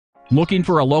Looking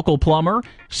for a local plumber?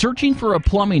 Searching for a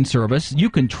plumbing service you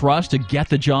can trust to get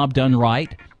the job done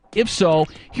right? If so,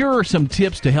 here are some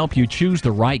tips to help you choose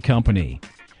the right company.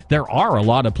 There are a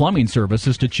lot of plumbing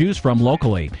services to choose from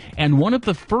locally, and one of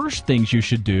the first things you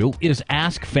should do is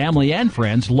ask family and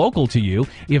friends local to you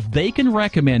if they can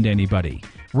recommend anybody.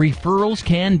 Referrals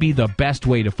can be the best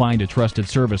way to find a trusted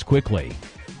service quickly.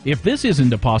 If this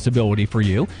isn't a possibility for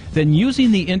you, then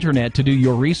using the internet to do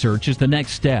your research is the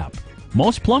next step.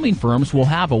 Most plumbing firms will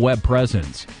have a web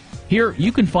presence. Here,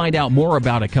 you can find out more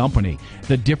about a company,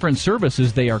 the different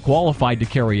services they are qualified to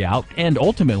carry out, and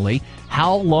ultimately,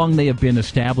 how long they have been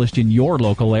established in your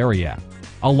local area.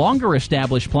 A longer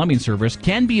established plumbing service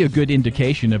can be a good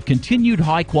indication of continued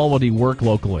high-quality work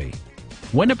locally.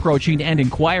 When approaching and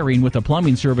inquiring with a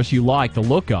plumbing service you like the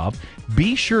look of,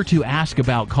 be sure to ask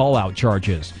about call-out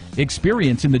charges,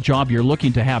 experience in the job you're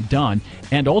looking to have done,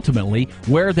 and ultimately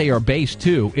where they are based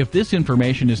too if this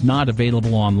information is not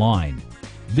available online.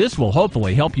 This will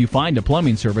hopefully help you find a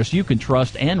plumbing service you can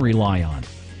trust and rely on.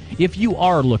 If you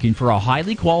are looking for a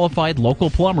highly qualified local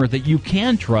plumber that you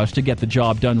can trust to get the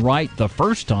job done right the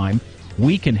first time,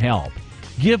 we can help.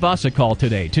 Give us a call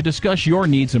today to discuss your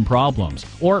needs and problems,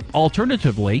 or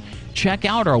alternatively, check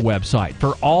out our website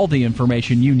for all the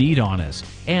information you need on us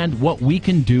and what we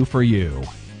can do for you.